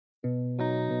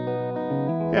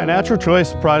Yeah, Natural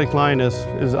Choice product line is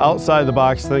outside the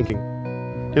box thinking.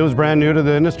 It was brand new to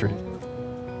the industry.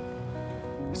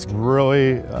 It's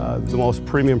really the most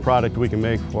premium product we can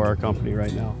make for our company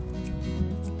right now.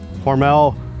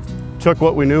 Hormel took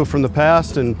what we knew from the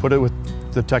past and put it with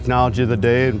the technology of the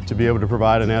day to be able to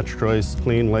provide a Natural Choice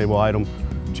clean label item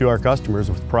to our customers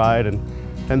with pride,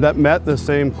 and that met the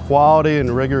same quality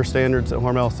and rigorous standards that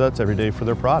Hormel sets every day for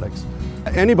their products.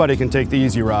 Anybody can take the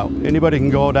easy route. Anybody can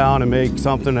go down and make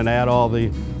something and add all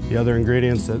the other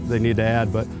ingredients that they need to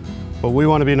add, but we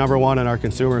want to be number one in our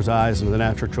consumers' eyes and the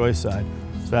Natural Choice side.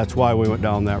 So that's why we went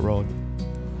down that road.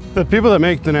 The people that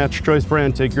make the Natural Choice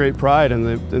brand take great pride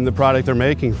in the product they're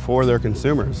making for their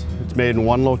consumers. It's made in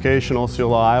one location,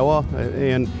 Osceola, Iowa,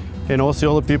 and in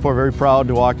Osceola people are very proud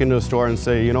to walk into a store and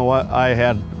say, you know what, I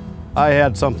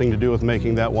had something to do with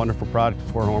making that wonderful product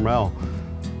for Hormel.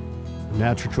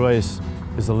 Natural Choice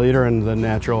is the leader in the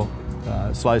natural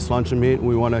sliced luncheon meat.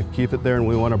 We want to keep it there, and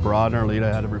we want to broaden our lead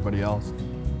ahead of everybody else.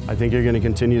 I think you're going to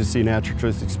continue to see Natural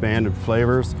Choice expand in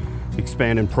flavors,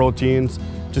 expand in proteins,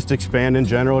 just expand in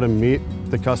general to meet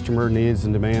the customer needs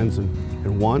and demands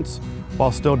and wants,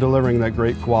 while still delivering that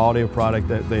great quality of product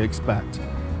that they expect.